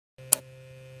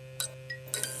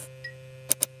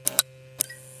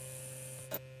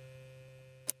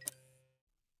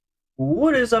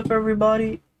What is up,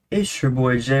 everybody? It's your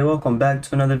boy Jay. Welcome back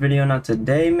to another video. Now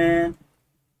today, man,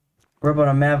 we're up on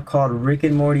a map called Rick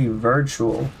and Morty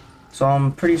Virtual. So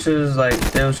I'm pretty sure it's like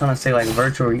they were trying to say like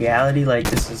virtual reality, like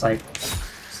this is like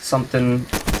something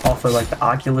off of like the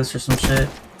Oculus or some shit.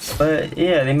 But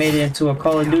yeah, they made it into a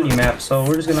Call of Duty map, so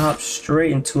we're just gonna hop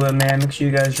straight into it, man. Make sure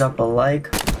you guys drop a like,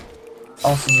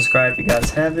 also subscribe if you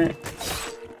guys haven't.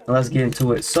 Let's get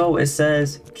into it. So it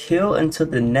says kill until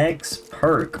the next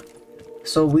perk.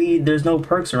 So there's no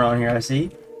perks around here, I see,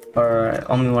 or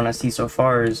only one I see so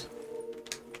far is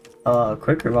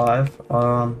quick revive.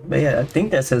 But yeah, I think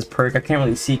that says perk. I can't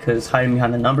really see because it's hiding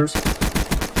behind the numbers.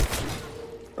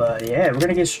 But yeah, we're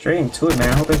gonna get straight into it, man.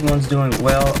 I hope everyone's doing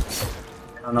well.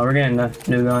 I don't know, we're getting a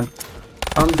new gun.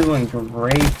 I'm doing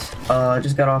great.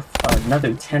 Just got off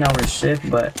another 10-hour shift,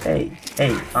 but hey,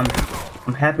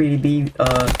 I'm happy to be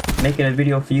making a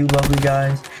video for you lovely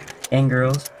guys and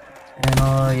girls.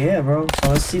 And yeah, bro, so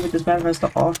let's see what this map has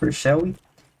to offer, shall we?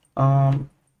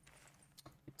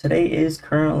 Today is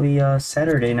currently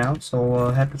Saturday now,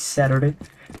 so happy Saturday.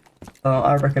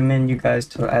 I recommend you guys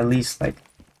to at least like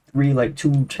read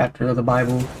 2 chapters of the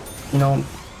Bible. You know,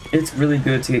 it's really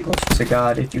good to get closer to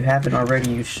God. If you haven't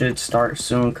already, you should start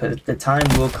soon, because the time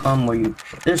will come where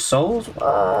there's souls.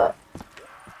 What?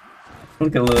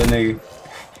 Look at little nigga.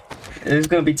 There's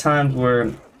gonna be times where,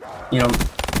 you know,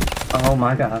 oh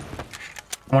my god,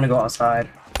 I want to go outside.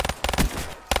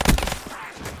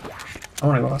 I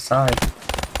want to go outside.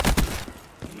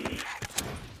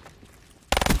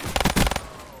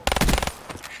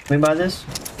 Can we buy this?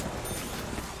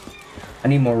 I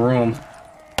need more room.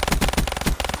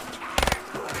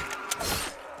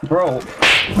 Bro,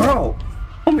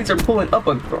 homies are pulling up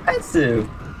aggressive.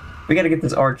 We gotta get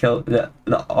this R kill, the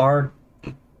R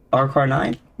car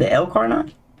 9, the L car 9.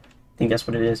 I think that's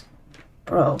what it is.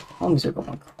 Bro, homies are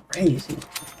going crazy.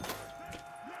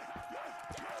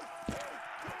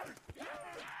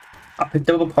 I picked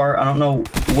up a part. I don't know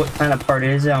what kind of part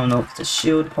it is. I don't know if it's a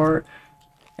shield part.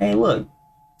 Hey, look,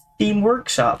 Steam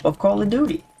Workshop of Call of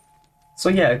Duty. So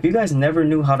yeah, if you guys never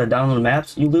knew how to download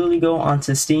maps, you literally go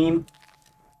onto Steam,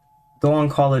 go on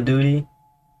Call of Duty,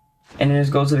 and then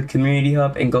just go to the community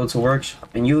hub and go to Workshop,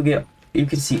 and you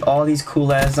can see all these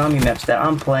cool ass zombie maps that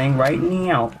I'm playing right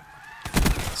now.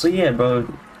 So yeah, bro,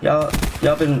 y'all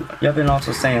been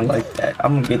also saying like that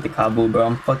I'm gonna get the Kabul, bro.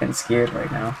 I'm fucking scared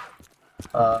right now.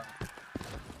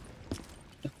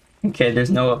 Okay, there's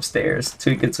no upstairs.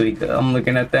 Tweaka. I'm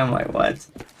looking at them like, what?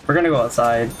 We're gonna go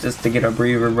outside just to get a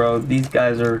breather, bro. These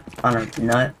guys are on a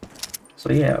nut.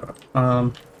 So yeah,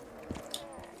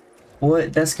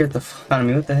 what? That scared the fuck out of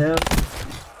me. What the hell?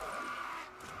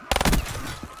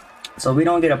 So we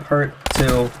don't get a perk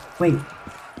till, wait,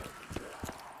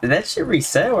 did that shit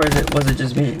reset, or was it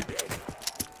just me?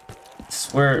 I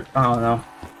swear, I don't know.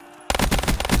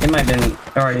 It might have been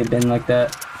already been like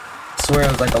that. I swear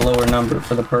it was like a lower number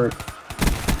for the perk.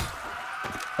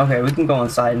 Okay, we can go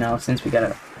inside now since we got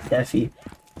a defy.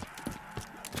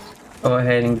 Go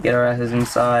ahead and get our asses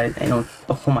inside. Ain't no,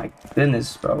 oh my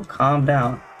goodness, bro, calm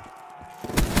down.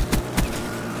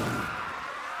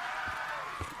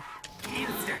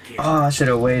 Oh, I should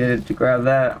have waited to grab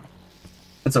that.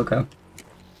 It's okay.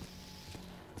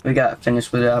 We got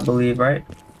finished with it, I believe, right?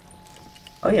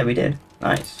 Oh yeah, we did.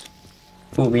 Nice.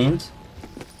 Cool beans.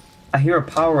 I hear a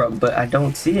power up, but I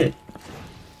don't see it.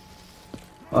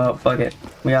 Oh, fuck it.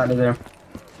 We out of there.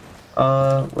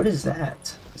 What is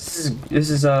that? This is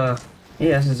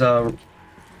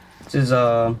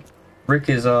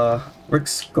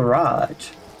Rick's garage.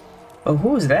 Oh,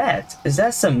 who is that? Is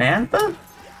that Samantha?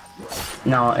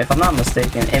 No, if I'm not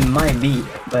mistaken, it might be,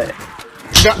 but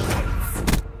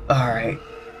alright.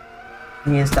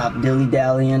 We need to stop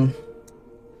dilly-dallying.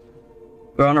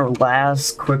 We're on our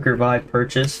last quick revive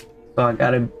purchase, so I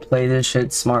gotta play this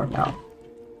shit smart now.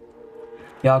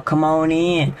 Y'all come on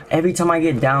in. Every time I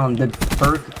get down, the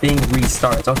perk thing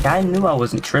restarts. Okay, I knew I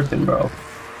wasn't tripping, bro.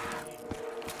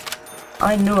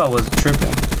 I knew I wasn't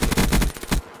tripping.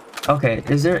 Okay,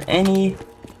 is there any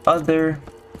other...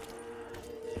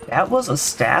 That was a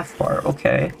staff bar,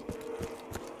 okay.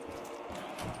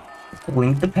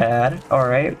 Link the pad,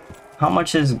 alright. How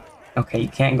much is... Okay, you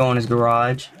can't go in his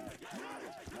garage.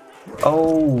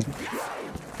 Oh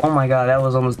my god, that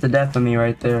was almost the death of me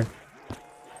right there.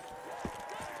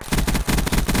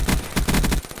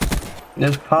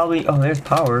 There's probably... Oh, there's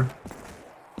power.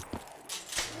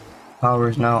 Power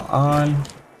is now on.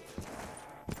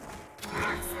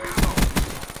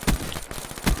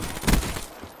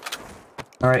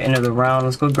 Alright, end of the round.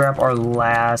 Let's go grab our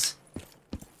last...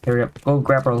 Here we go. Go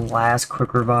grab our last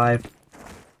quick revive.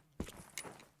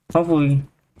 Hopefully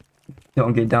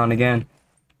Don't get down again.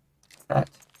 That.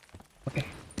 Okay.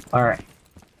 Alright.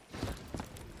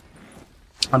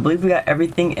 I believe we got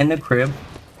everything in the crib.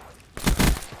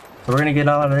 So we're gonna get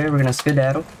out of there. We're gonna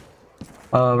skedaddle.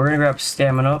 We're gonna grab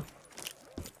stamina.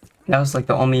 That was like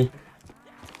the only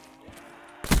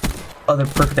other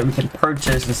perk that we can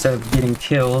purchase instead of getting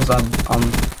kills,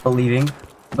 I'm believing.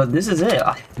 But this is it.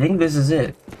 I think this is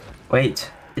it.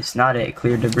 Wait, it's not it.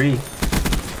 Clear debris.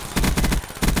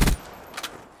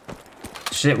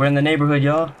 Shit, we're in the neighborhood,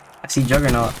 y'all. I see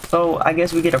Juggernaut. So I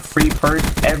guess we get a free perk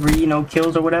every, you know,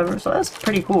 kills or whatever. So that's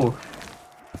pretty cool.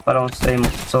 If I don't say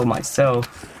so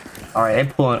myself. Alright,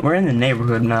 they pulling. We're in the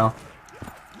neighborhood now.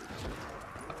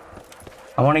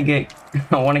 I want to get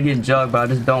jugged, but I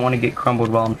just don't want to get crumbled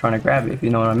while I'm trying to grab it, if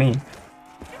you know what I mean.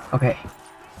 Okay.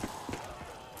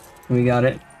 We got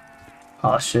it.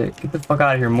 Oh shit. Get the fuck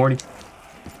out of here, Morty.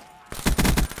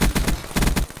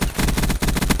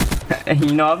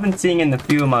 You know, I've been seeing in a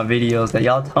few of my videos that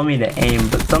y'all tell me to aim,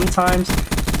 but sometimes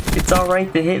it's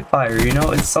alright to hit fire, you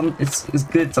know? It's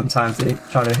good sometimes to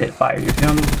try to hit fire, you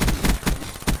feel me?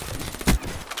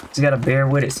 Just gotta bear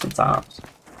with it sometimes.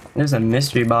 There's a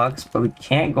mystery box, but we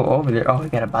can't go over there. Oh, we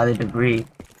gotta buy the debris.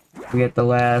 We get the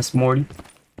last Morty.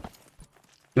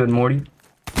 Good Morty.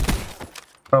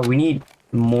 Bro, we need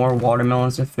more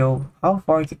watermelons to fill. How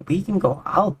far we can go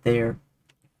out there?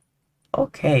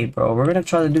 Okay, bro. We're gonna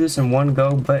try to do this in one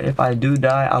go, but if I do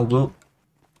die, I will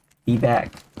be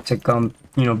back to come,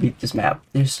 you know, beat this map.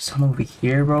 There's some over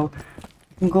here, bro.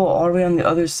 We can go all the way on the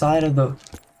other side of the...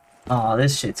 Oh,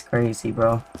 this shit's crazy,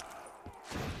 bro.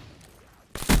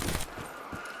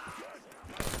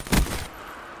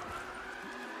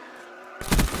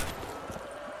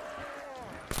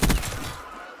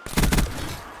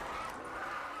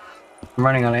 I'm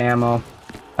running out of ammo.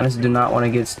 I just do not want to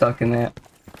get stuck in that.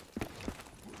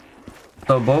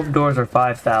 So both doors are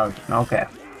 5,000. Okay.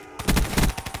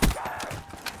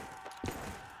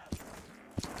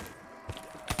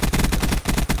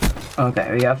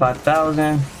 Okay, we got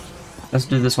 5,000. Let's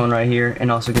do this one right here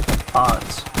and also get the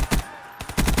pods.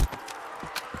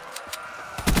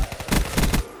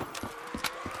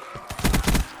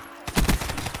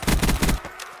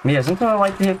 Yeah, sometimes I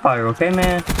like to hit fire, okay,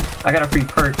 man? I got a free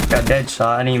perk, got dead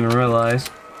shot, I didn't even realize.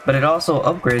 But it also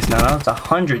upgrades now. Now it's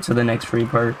 100 to the next free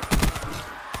perk.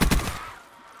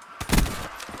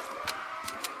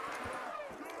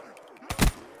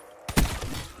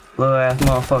 Little ass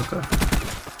motherfucker.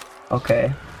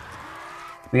 Okay.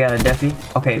 We got a Defi.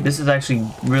 Okay, this is actually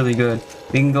really good.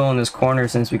 We can go in this corner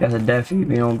since we got the Defi.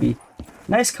 We don't be...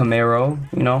 Nice Camaro,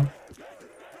 you know?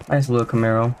 Nice little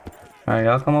Camaro. Alright,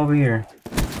 y'all come over here.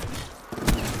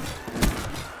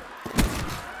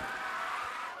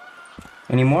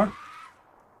 Any more?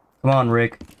 Come on,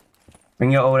 Rick.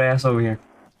 Bring your old ass over here.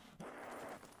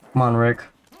 Come on, Rick.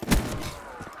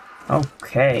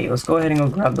 Okay, let's go ahead and go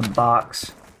grab the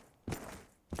box.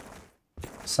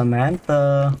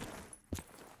 Samantha.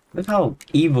 Look how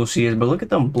evil she is, but look at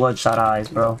them bloodshot eyes,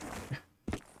 bro.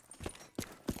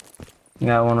 You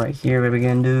got one right here, what we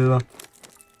gonna do?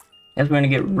 Guess we're gonna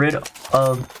get rid of...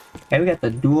 Okay, we got the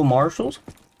dual marshals.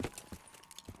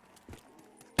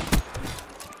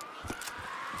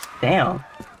 Damn.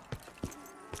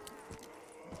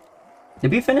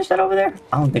 Did we finish that over there?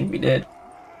 I don't think we did.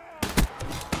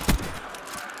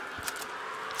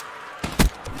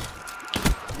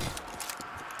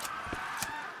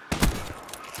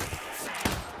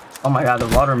 Oh my god, the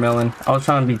watermelon. I was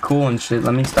trying to be cool and shit.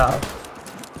 Let me stop.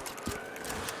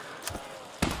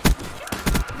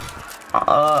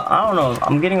 I don't know.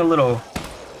 I'm getting a little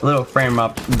frame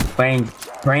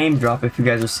drop if you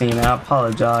guys are seeing it. I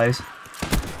apologize.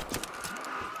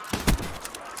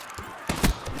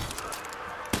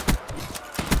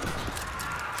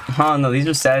 Oh no, these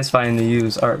are satisfying to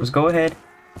use. Alright, let's go ahead.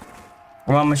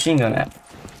 Where's my machine gun at?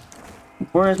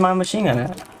 Where is my machine gun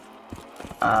at?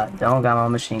 Don't got my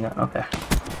machine gun. Okay.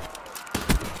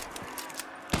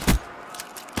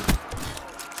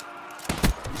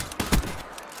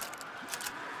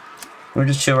 We'll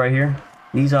just chill right here.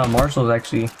 These marshals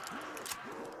actually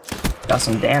got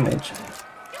some damage.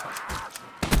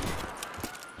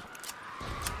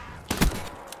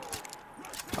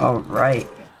 Alright,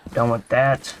 done with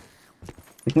that.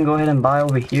 We can go ahead and buy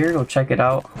over here. Go check it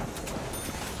out.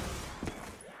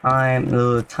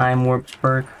 The time warps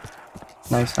perk.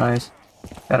 Nice, nice.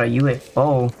 Got a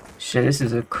UFO. Shit, this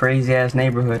is a crazy ass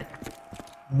neighborhood.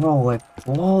 Bro, like,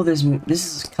 whoa, this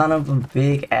is kind of a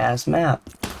big ass map.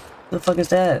 What the fuck is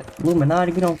that?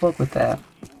 Illuminati, we don't fuck with that.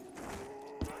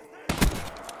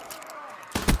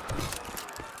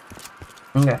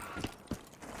 Okay.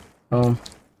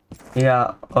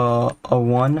 Yeah, a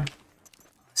 1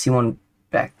 See one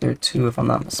back there too, if I'm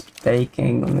not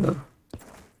mistaken. Let me go.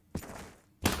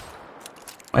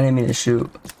 I didn't mean to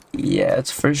shoot. Yeah, it's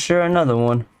for sure another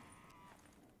one.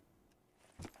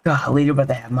 Golly, you're about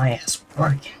to have my ass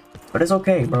working. But it's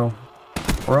okay, bro.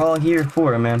 We're all here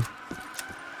for it, man.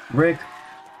 Rick,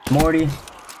 Morty,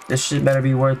 this shit better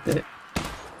be worth it.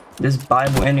 This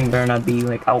Bible ending better not be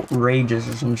like outrageous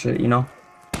or some shit, you know?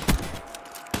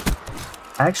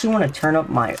 I actually want to turn up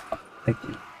my like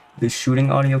the shooting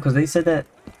audio because they said that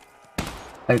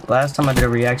like last time I did a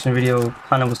reaction video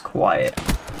kind of was quiet.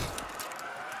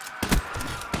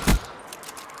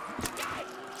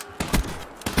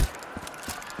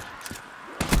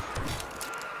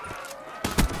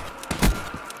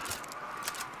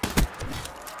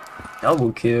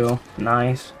 Double kill,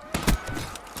 nice.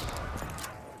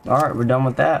 Alright, we're done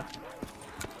with that.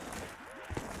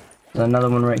 There's another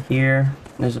one right here.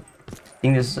 There's a, I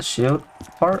think this is a shield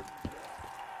part.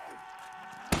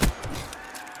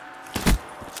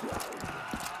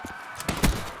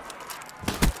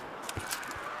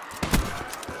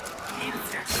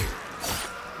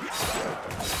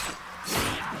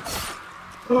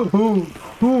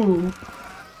 Ooh.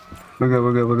 We're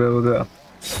good.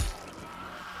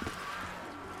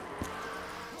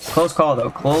 Close call though,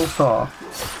 close call.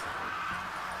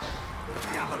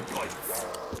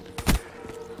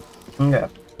 Okay.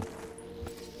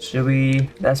 Should we?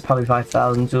 That's probably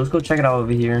 5,000. So let's go check it out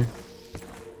over here.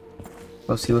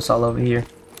 Go see what's all over here.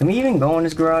 Can we even go in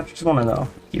this garage? Just want to know.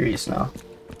 Curious now.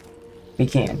 We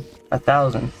can.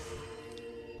 1,000.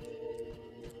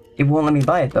 It won't let me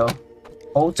buy it though.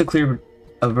 Oh, to clear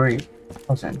a very.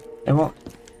 Listen, it won't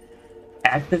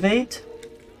activate.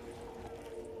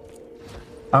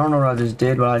 I don't know what I just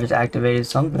did, but I just activated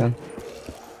something.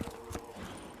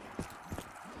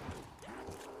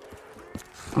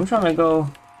 I'm trying to go.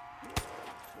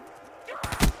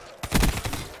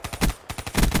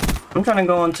 I'm trying to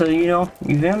go into, you know,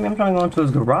 you feel me? I'm trying to go into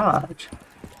his garage.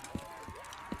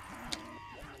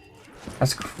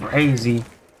 That's crazy.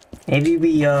 Maybe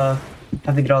we have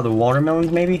to get all the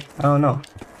watermelons, maybe? I don't know.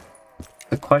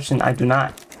 The question I do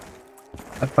not.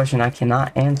 A question I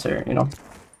cannot answer, you know?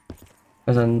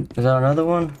 Is that another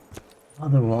one?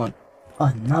 Another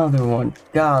one.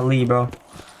 Golly, bro.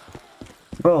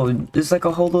 Bro, there's like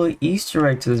a whole little Easter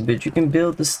egg to this bitch. You can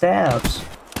build the stabs.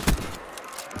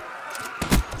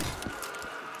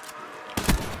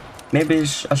 Maybe I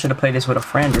should have played this with a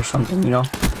friend or something, you know?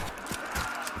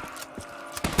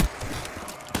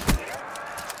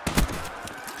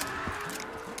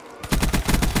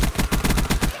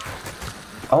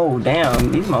 Oh,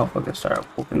 damn. These motherfuckers started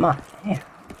whooping my hand.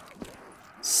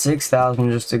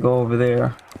 6,000 just to go over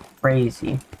there.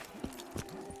 Crazy.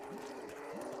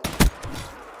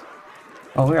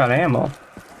 Oh, we got ammo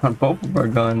on both of our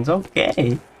guns.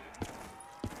 Okay.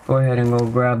 Go ahead and go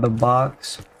grab the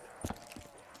box.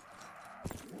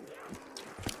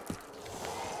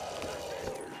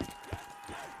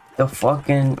 The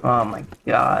fucking... Oh my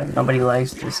god. Nobody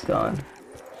likes this gun.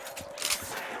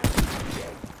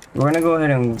 We're gonna go ahead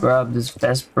and grab this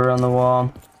Vesper on the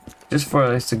wall. Just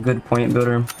for it's a good point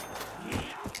builder. And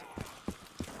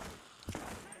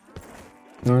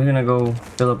we're gonna go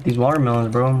fill up these watermelons,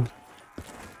 bro.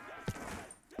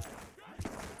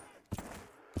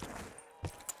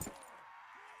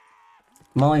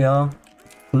 Come on, y'all.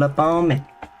 Pull up on me.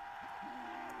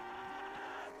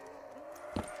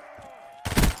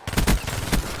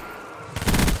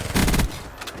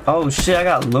 Oh shit, I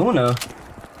got Luna.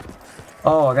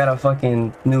 Oh, I got a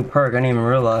fucking new perk. I didn't even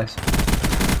realize.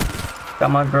 Got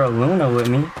my girl Luna with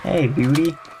me. Hey,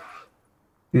 beauty.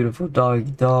 Beautiful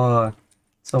dog.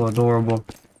 So adorable.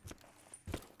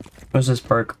 What's this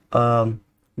perk?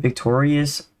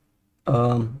 Victorious.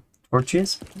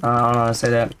 Tortuous? I don't know how to say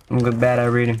that. I'm good, bad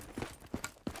at reading.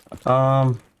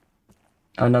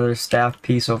 Another staff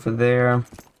piece over there.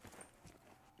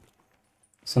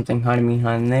 Something hiding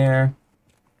behind there.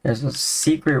 There's a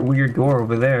secret weird door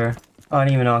over there. Oh, I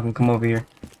didn't even know I can come over here.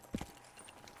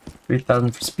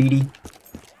 3,000 for Speedy.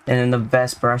 And then the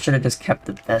Vesper. I should have just kept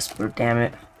the Vesper, damn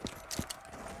it.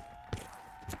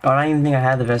 Oh, I don't even think I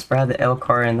had the Vesper. I had the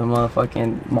L-car and the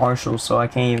motherfucking Marshall, so I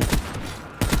can't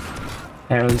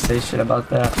really say shit about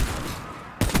that.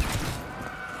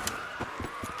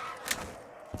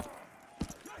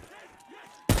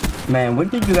 Man, what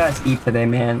did you guys eat today,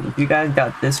 man? If you guys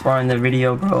got this far in the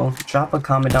video, bro, drop a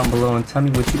comment down below and tell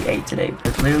me what you ate today.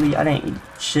 Because literally, I didn't eat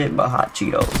shit but hot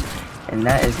Cheetos. And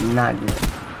that is not good.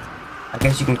 I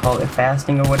guess you can call it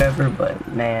fasting or whatever, but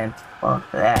man,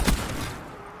 fuck that.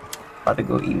 About to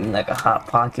go eat me like a hot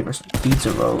pocket or some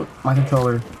pizza roll. My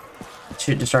controller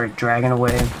shit just started dragging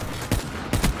away.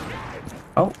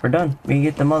 Oh, we're done. We can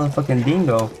get the motherfucking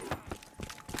dingo.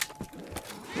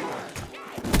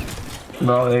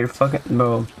 Bro, you're fucking...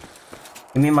 Bro.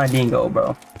 Give me my dingo,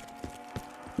 bro.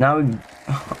 Now we...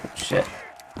 Oh, shit.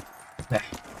 Okay.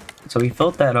 So we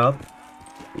filled that up.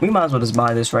 We might as well just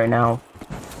buy this right now.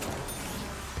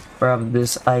 Grab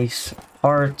this ice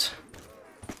heart.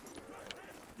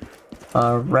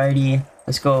 Alrighty.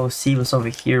 Let's go see what's over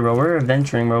here, bro. We're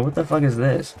adventuring, bro. What the fuck is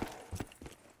this?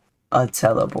 A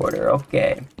teleporter.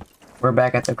 Okay. We're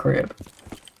back at the crib.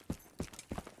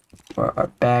 We're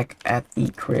back at the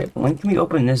crib. When can we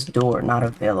open this door? Not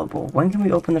available. When can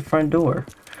we open the front door?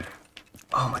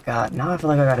 Oh my god. Now I feel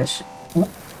like I gotta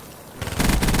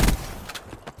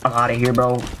I'm out of here,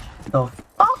 bro. The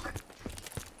fuck?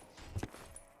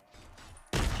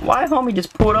 Why homie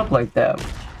just pulled up like that?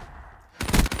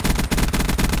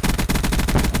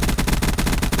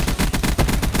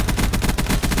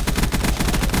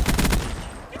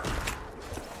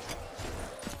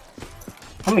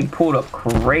 Homie pulled up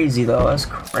crazy though. That's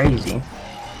crazy.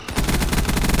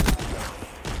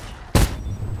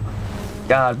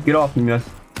 God, get off me, man.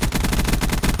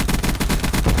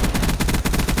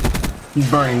 He's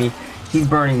burning me. He's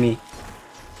burning me.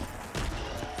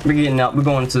 We're getting out. We're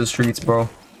going into the streets, bro.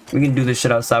 We can do this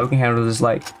shit outside. We can handle this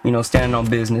like, you know, standing on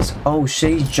business. Oh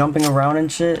shit, he's jumping around and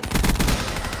shit.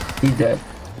 He's dead.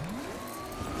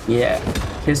 Yeah.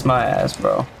 Kiss my ass,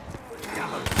 bro.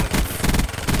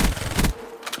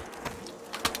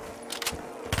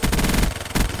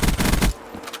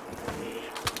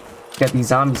 Got these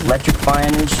zombies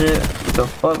electrifying and shit. What the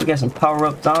fuck? We got some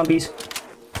power-up zombies.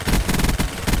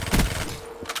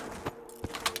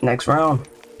 Next round.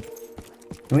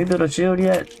 Can we build a shield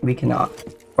yet? We cannot.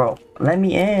 Bro, let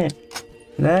me in.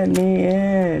 Let me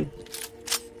in.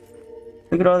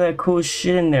 Look at all that cool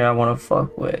shit in there I want to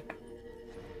fuck with.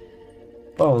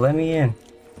 Bro, let me in.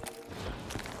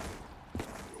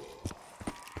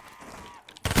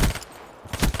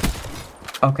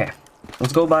 Okay.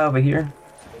 Let's go by over here.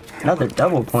 Another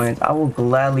double point. I will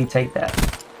gladly take that.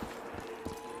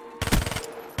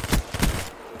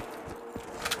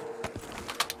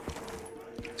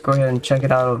 Let's go ahead and check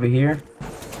it out over here.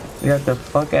 We got the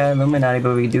fuck out Illuminati,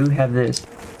 but we do have this.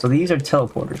 So these are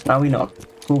teleporters. Now we know.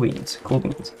 Cool beans. Cool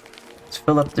beans. Let's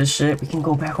fill up this shit. We can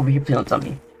go back over here. Please don't tell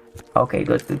me. Okay,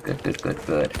 good, good, good, good, good,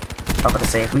 good. I'm about to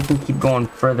say, if we can keep going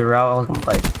further out, I was gonna be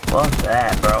like, fuck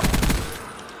that, bro.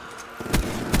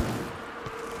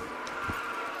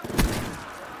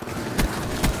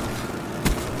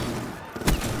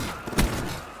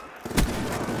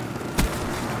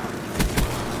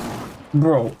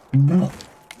 Bro.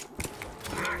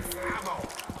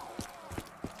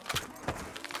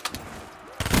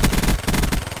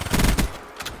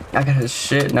 I got his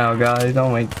shit now, guys. Oh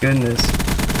my goodness.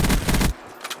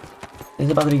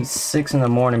 It's about to be 6 in the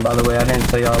morning, by the way. I didn't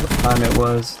tell y'all what time it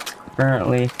was. It's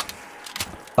currently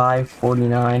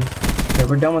 5:49. Okay,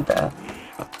 we're done with that.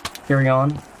 Carry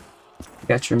on. You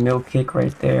got your meal kick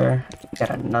right there. You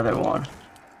got another one.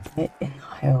 What in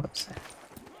the hell is that?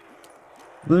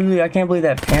 Literally, I can't believe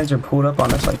that Panzer pulled up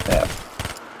on us like that.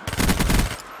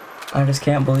 I just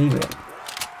can't believe it.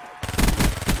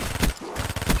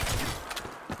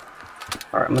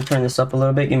 Alright, I'm gonna turn this up a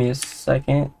little bit. Give me a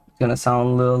second. It's gonna sound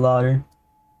a little louder.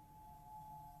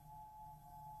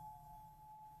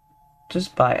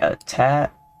 Just by a tad,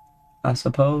 I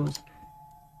suppose.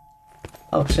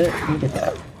 Oh shit, let me get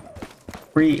that.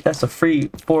 Free, that's a free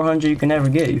 400 you can never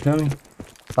get, you feel me?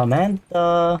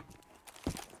 Samantha.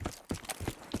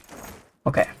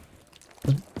 Okay.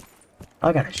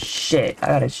 I got a shit. I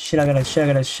got a shit. I got a shit. I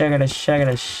got a shit. I got a shit. I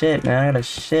got a shit, man. I got a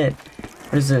shit.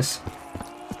 What is this?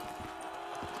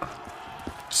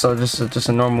 So just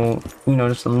a normal, you know,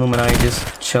 just Illuminati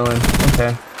just chilling.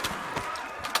 Okay.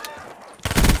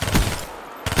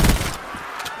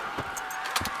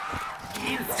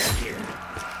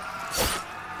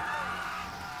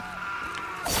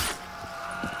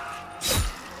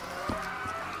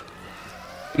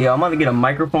 Yeah, I'm about to get a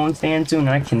microphone stand soon, and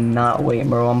I cannot wait,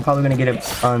 bro. I'm probably gonna get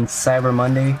it on Cyber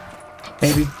Monday,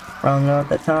 maybe around about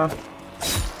that time.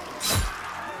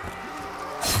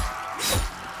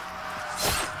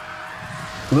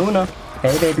 Luna,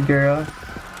 hey baby girl,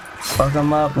 fuck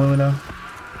 'em up, Luna.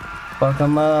 Fuck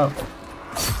 'em up.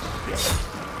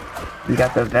 We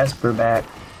got the Vesper back.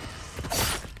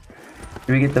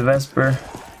 Did we get the Vesper?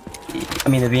 I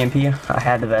mean the VMP. I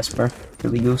had the Vesper.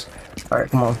 Really goose. All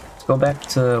right, come on. Go back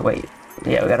to, wait,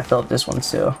 yeah, we gotta fill up this one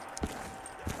too.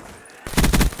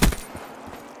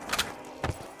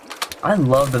 I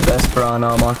love the Vesper on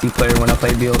multiplayer when I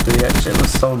played BO3. That shit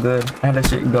was so good. I had that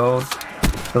shit gold.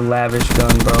 The lavish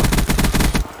gun, bro.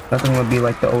 Nothing would be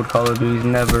like the old Call of Duties,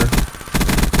 never.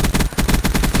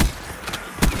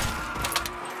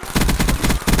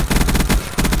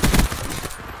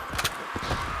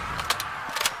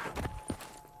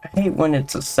 I hate when it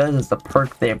says it's a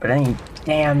perk there, but ain't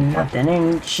damn nothing,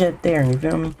 ain't shit there, you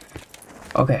feel me?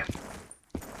 Okay.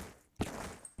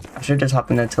 I should just hop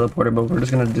in that teleporter, but we're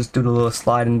just gonna do the little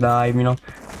slide and dive, you know?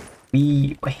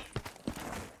 Wait.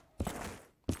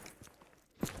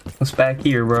 What's back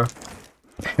here, bro?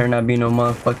 There not be no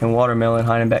motherfucking watermelon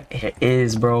hiding back. It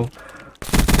is, bro.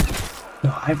 No,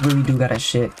 I really do got a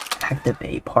shit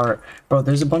activate part. Bro,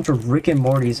 there's a bunch of Rick and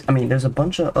Mortys. I mean, there's a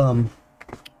bunch of,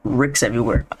 Ricks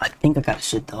everywhere. I think I got a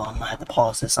shit, though. I'm gonna have to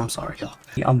pause this. I'm sorry, y'all.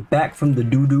 I'm back from the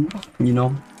doo-doo, you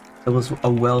know? It was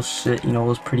a well shit, you know? It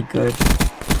was pretty good.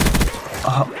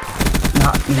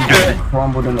 Not me getting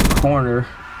crumbled in the corner.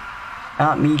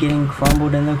 Not me getting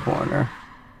crumbled in the corner.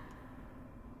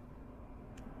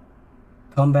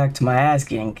 Come back to my ass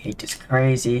getting kicked is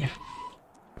crazy.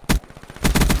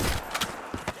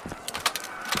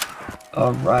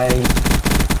 Alright.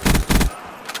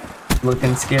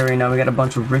 Looking scary now. We got a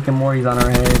bunch of Rick and Mortys on our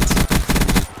heads.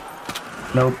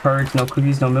 No perks, no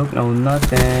cookies, no milk, no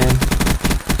nothing.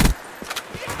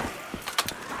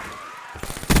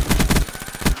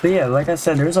 But yeah, like I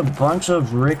said, there's a bunch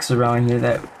of Ricks around here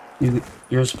that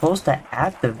you're supposed to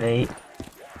activate.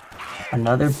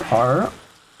 Another part.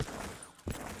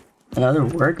 Another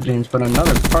workbench, but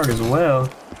another part as well.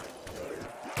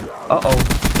 Uh-oh.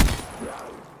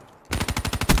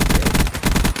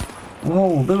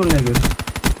 Whoa, little nigga.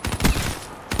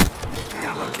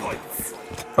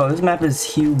 Bro, this map is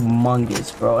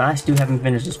humongous, bro. And I still haven't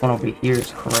finished this one over here.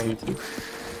 It's crazy.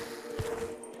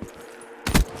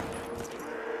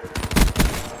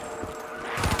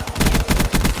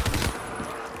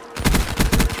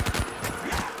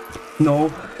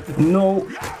 No.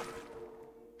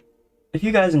 If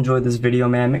you guys enjoyed this video,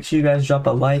 man, make sure you guys drop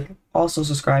a like. Also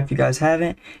subscribe if you guys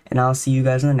haven't. And I'll see you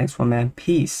guys in the next one, man.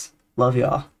 Peace. Love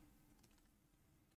y'all.